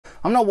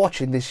I'm not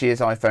watching this year's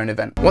iPhone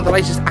event. Want the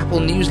latest Apple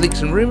news,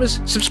 leaks and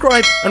rumours?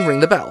 Subscribe and ring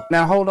the bell.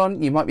 Now hold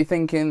on, you might be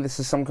thinking this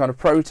is some kind of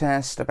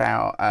protest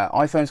about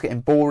iPhones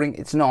getting boring.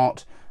 It's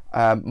not.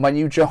 My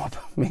new job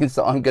means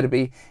that I'm going to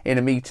be in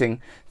a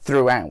meeting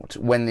throughout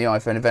when the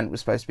iPhone event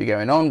was supposed to be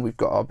going on. We've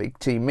got our big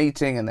team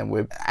meeting and then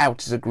we're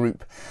out as a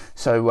group.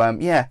 So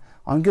yeah,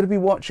 I'm going to be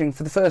watching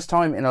for the first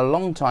time in a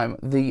long time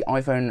the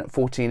iPhone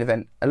 14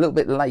 event a little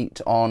bit late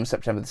on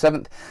September the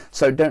 7th.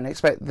 So don't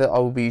expect that I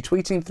will be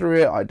tweeting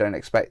through it. I don't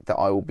expect that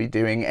I will be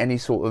doing any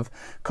sort of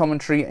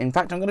commentary. In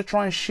fact, I'm going to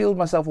try and shield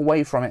myself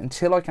away from it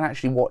until I can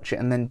actually watch it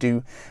and then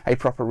do a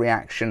proper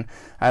reaction.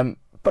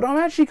 But I'm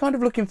actually kind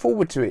of looking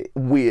forward to it,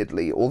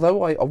 weirdly.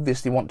 Although I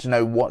obviously want to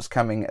know what's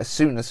coming as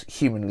soon as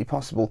humanly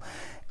possible,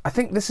 I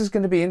think this is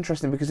going to be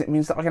interesting because it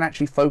means that I can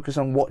actually focus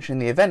on watching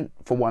the event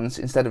for once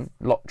instead of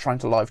trying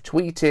to live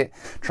tweet it,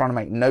 trying to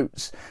make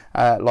notes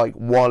like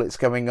while it's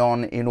going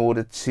on in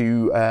order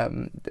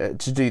to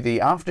do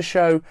the after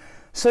show.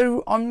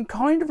 So I'm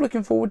kind of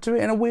looking forward to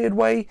it in a weird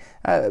way,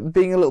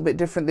 being a little bit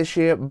different this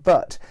year,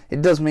 but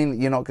it does mean that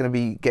you're not going to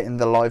be getting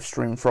the live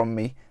stream from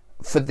me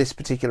for this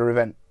particular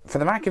event. For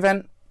the Mac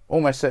event,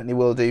 almost certainly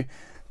will do.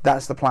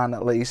 That's the plan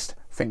at least,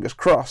 fingers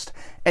crossed.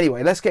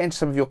 Anyway, let's get into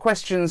some of your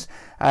questions,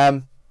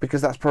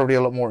 because that's probably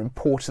a lot more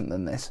important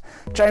than this.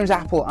 James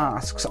Apple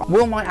asks,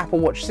 will my Apple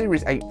Watch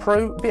Series 8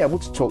 Pro be able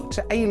to talk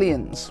to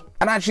aliens?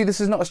 And actually, this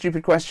is not a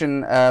stupid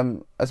question,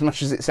 as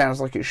much as it sounds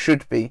like it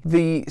should be.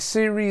 The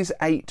Series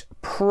 8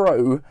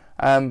 Pro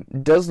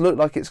does look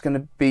like it's going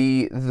to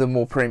be the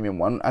more premium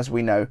one, as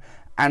we know,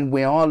 and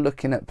we are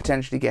looking at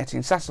potentially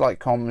getting satellite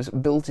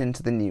comms built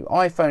into the new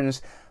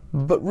iPhones,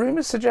 but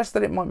rumours suggest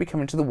that it might be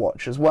coming to the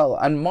watch as well,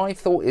 and my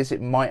thought is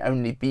it might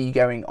only be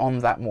going on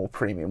that more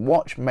premium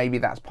watch. Maybe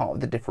that's part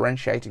of the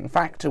differentiating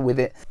factor with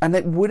it, and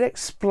it would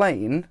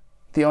explain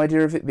the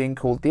idea of it being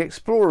called the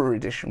Explorer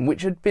Edition,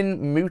 which had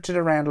been mooted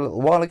around a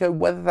little while ago.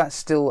 Whether that's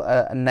still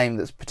a name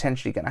that's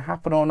potentially going to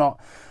happen or not,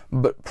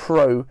 but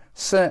Pro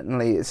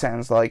certainly, it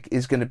sounds like,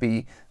 is going to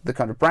be the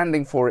kind of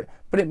branding for it.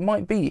 But it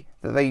might be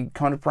that they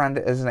kind of brand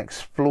it as an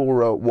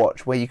Explorer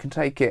watch where you can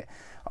take it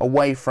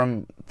away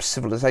from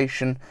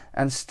civilization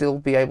and still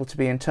be able to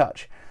be in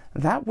touch.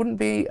 That wouldn't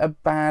be a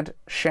bad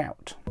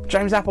shout.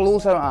 James Apple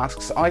also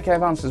asks,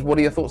 IKF answers, what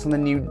are your thoughts on the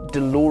new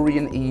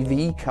DeLorean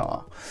EV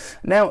car?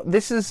 Now,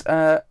 this is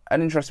an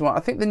interesting one. I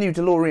think the new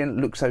DeLorean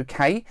looks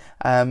okay.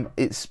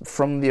 It's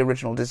from the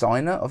original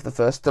designer of the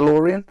first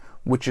DeLorean,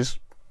 which is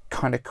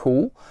kind of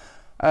cool.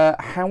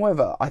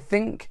 However, I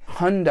think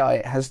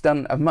Hyundai has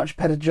done a much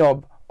better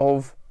job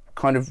of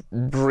kind of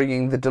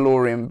bringing the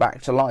DeLorean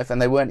back to life, and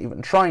they weren't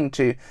even trying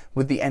to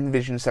with the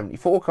Envision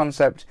 74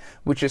 concept,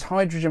 which is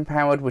hydrogen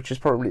powered, which is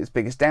probably its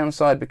biggest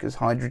downside because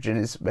hydrogen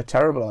is a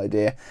terrible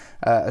idea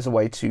as a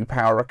way to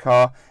power a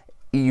car,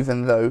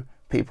 even though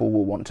people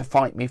will want to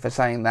fight me for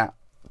saying that.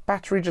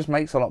 Battery just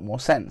makes a lot more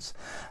sense.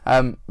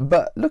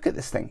 But look at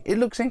this thing, it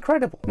looks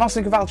incredible.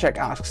 Marcin Kowalczyk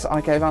asks,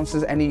 IKF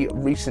answers, any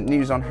recent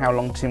news on how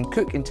long Tim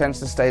Cook intends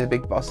to stay the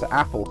big boss at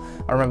Apple?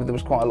 I remember there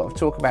was quite a lot of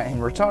talk about him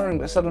retiring,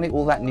 but suddenly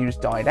all that news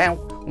died out.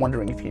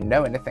 Wondering if you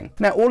know anything.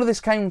 Now, all of this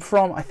came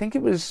from, I think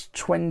it was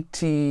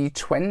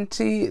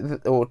 2020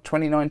 or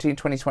 2019,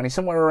 2020,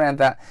 somewhere around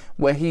that,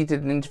 where he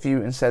did an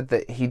interview and said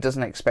that he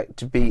doesn't expect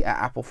to be at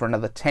Apple for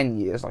another 10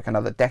 years, like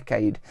another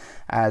decade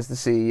as the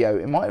CEO.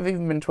 It might have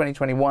even been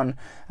 2021.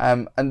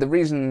 And the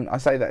reason I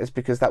say that is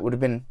because that would have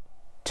been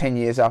 10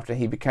 years after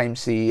he became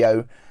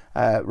CEO,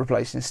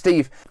 replacing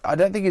Steve. I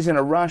don't think he's in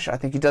a rush. I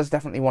think he does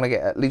definitely want to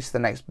get at least the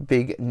next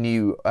big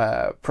new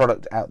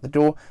product out the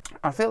door.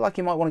 I feel like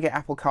he might want to get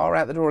Apple Car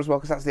out the door as well,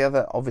 because that's the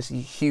other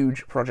obviously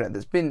huge project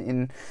that's been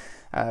in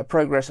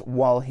progress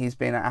while he's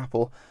been at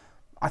Apple.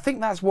 I think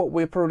that's what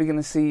we're probably going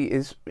to see,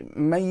 is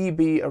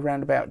maybe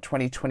around about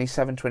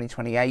 2027,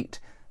 2028.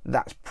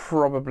 That's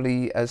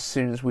probably as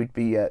soon as we'd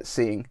be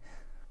seeing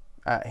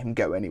him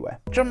go anywhere.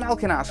 John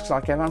Malkin asks,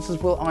 IKF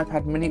answers, will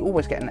iPad mini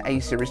always get an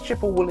A-series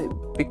chip, or will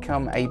it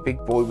become a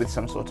big boy with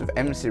some sort of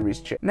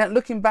M-series chip? Now,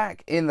 looking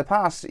back in the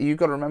past, you've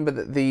got to remember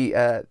that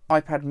the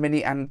iPad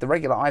mini and the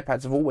regular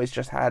iPads have always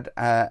just had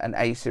an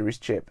A-series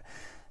chip.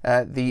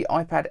 The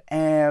iPad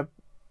Air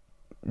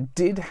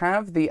did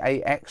have the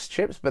AX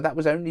chips, but that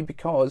was only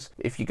because,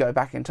 if you go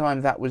back in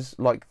time, that was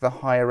like the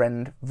higher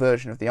end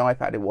version of the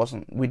iPad.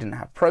 We didn't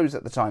have Pros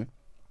at the time.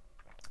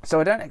 So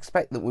I don't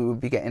expect that we would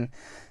be getting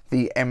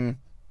the M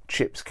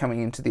chips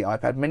coming into the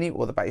iPad mini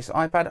or the base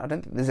iPad. I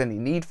don't think there's any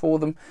need for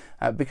them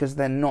because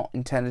they're not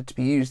intended to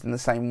be used in the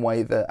same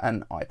way that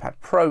an iPad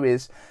Pro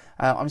is.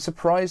 I'm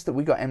surprised that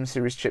we got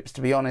M-series chips,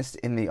 to be honest,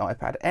 in the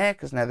iPad Air,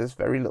 because now there's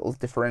very little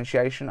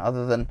differentiation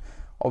other than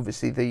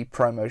obviously the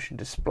ProMotion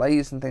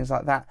displays and things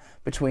like that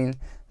between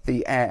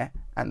the Air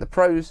and the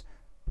Pros.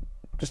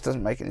 Just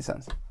doesn't make any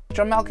sense.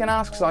 John Malkin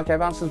asks,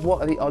 IKF answers,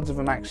 what are the odds of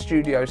a Mac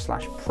Studio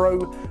 / Pro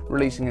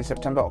releasing in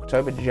September,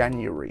 October,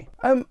 January?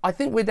 I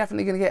think we're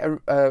definitely going to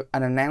get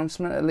an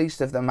announcement at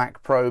least of the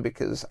Mac Pro,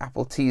 because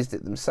Apple teased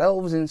it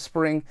themselves in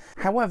spring.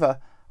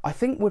 However, I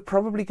think we're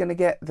probably going to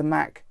get the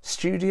Mac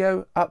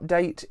Studio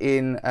update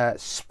in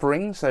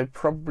spring, so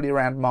probably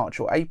around March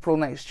or April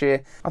next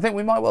year. I think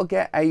we might well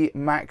get a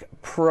Mac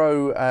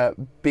Pro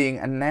being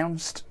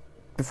announced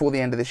before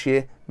the end of this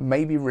year,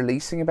 maybe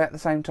releasing about the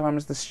same time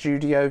as the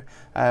Studio,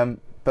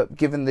 but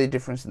given the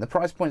difference in the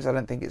price points, I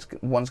don't think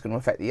one's going to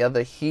affect the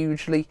other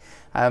hugely,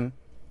 and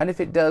if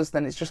it does,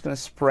 then it's just going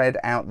to spread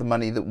out the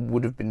money that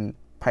would have been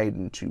paid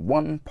into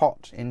one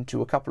pot,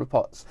 into a couple of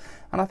pots,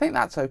 and I think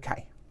that's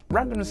okay.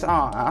 Randomness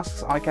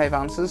asks, I gave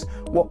answers,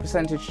 what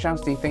percentage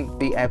chance do you think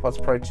the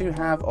AirPods Pro 2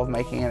 have of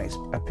making an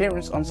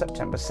appearance on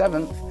September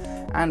 7th?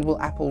 And will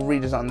Apple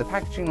redesign the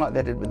packaging like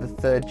they did with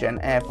the 3rd gen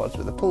AirPods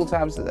with the pull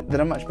tabs that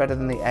are much better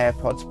than the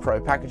AirPods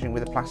Pro packaging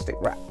with a plastic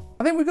wrap?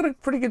 I think we've got a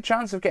pretty good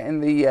chance of getting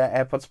the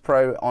AirPods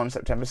Pro on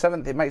September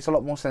 7th. It makes a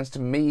lot more sense to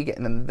me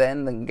getting them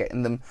then than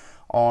getting them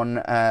on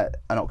an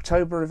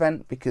October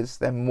event, because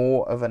they're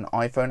more of an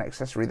iPhone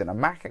accessory than a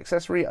Mac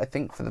accessory, I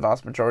think, for the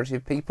vast majority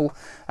of people.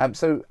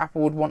 So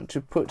Apple would want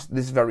to put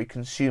this very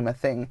consumer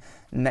thing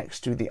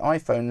next to the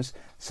iPhones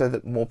so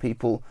that more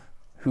people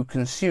who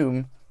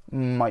consume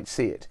might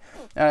see it.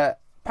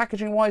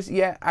 Packaging wise,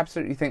 yeah,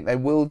 absolutely think they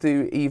will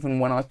do. Even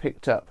when I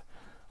picked up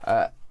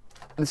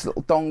this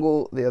little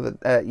dongle the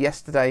other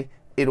yesterday,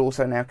 it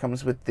also now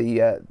comes with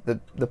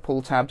the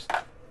pull tabs.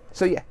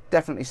 So yeah,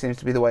 definitely seems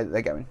to be the way that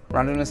they're going.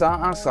 Randomness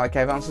asks, I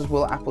gave answers,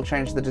 will Apple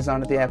change the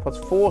design of the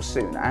AirPods 4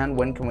 soon, and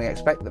when can we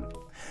expect them?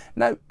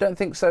 No, don't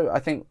think so. I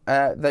think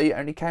they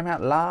only came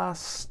out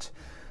last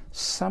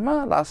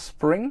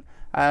spring.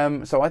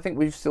 So I think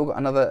we've still got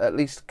another at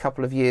least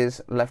couple of years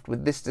left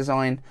with this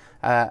design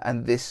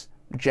and this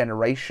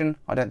generation.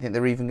 I don't think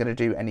they're even going to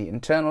do any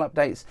internal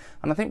updates,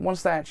 and I think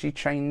once they actually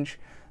change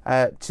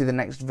to the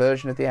next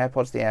version of the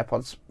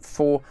AirPods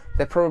 4,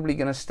 they're probably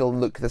going to still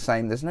look the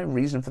same. There's no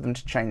reason for them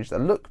to change the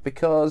look,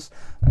 because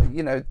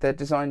you know, they're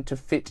designed to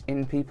fit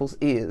in people's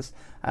ears.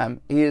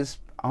 Ears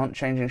aren't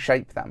changing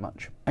shape that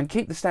much. And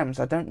keep the stems.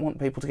 I don't want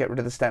people to get rid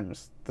of the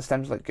stems. The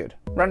stems look good.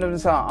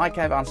 Randomness I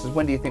gave answers,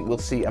 when do you think we'll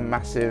see a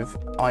massive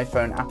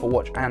iPhone, Apple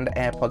Watch and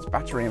AirPods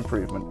battery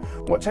improvement?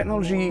 What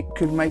technology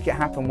could make it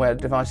happen where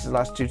devices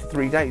last 2 to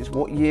 3 days?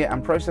 What year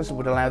and processor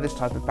would allow this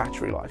type of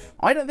battery life?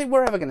 I don't think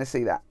we're ever going to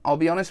see that. I'll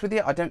be honest with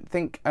you, I don't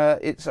think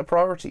it's a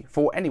priority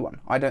for anyone.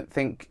 I don't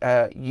think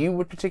you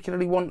would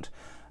particularly want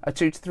a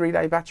 2 to 3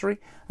 day battery,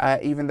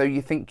 even though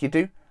you think you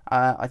do.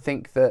 I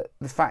think that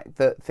the fact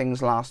that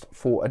things last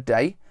for a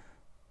day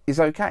is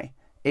okay.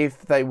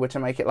 If they were to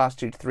make it last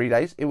 2 to 3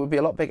 days, it would be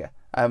a lot bigger.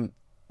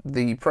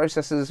 The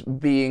processors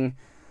being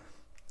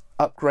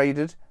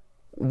upgraded,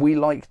 we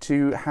like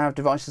to have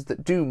devices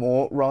that do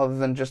more rather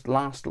than just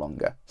last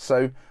longer.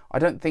 So I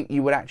don't think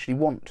you would actually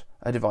want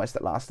a device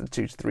that lasted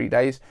 2 to 3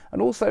 days.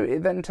 And also,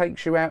 it then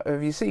takes you out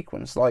of your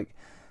sequence. Like,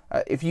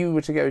 if you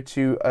were to go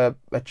to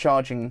a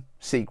charging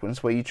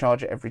sequence where you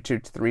charge it every 2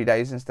 to 3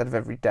 days instead of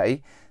every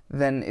day,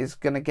 then it's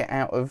going to get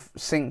out of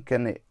sync,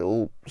 and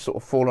it'll sort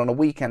of fall on a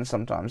weekend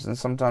sometimes, and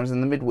sometimes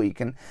in the midweek.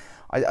 And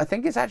I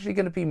think it's actually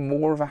going to be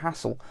more of a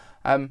hassle.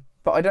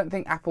 But I don't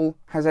think Apple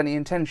has any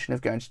intention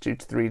of going to 2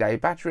 to 3 day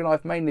battery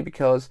life, mainly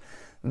because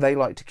they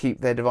like to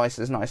keep their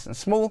devices nice and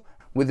small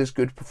with as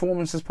good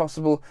performance as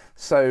possible.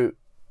 So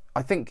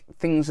I think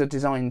things are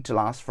designed to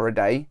last for a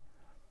day,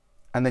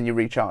 and then you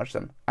recharge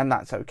them, and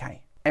that's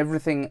okay.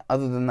 Everything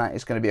other than that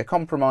is going to be a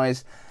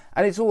compromise,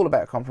 and it's all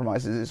about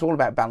compromises. It's all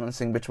about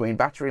balancing between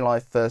battery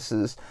life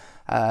versus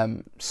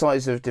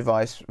size of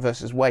device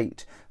versus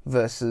weight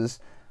versus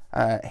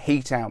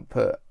heat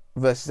output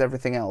versus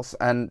everything else.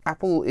 And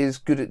Apple is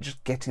good at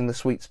just getting the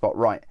sweet spot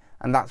right,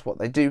 and that's what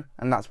they do,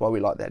 and that's why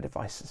we like their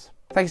devices.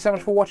 Thank you so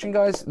much for watching,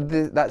 guys.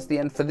 That's the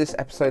end for this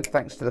episode.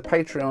 Thanks to the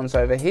Patreons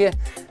over here,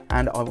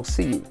 and I will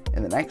see you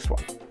in the next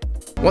one.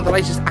 Want the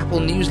latest Apple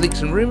news,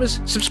 leaks and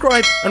rumours?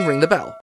 Subscribe and ring the bell.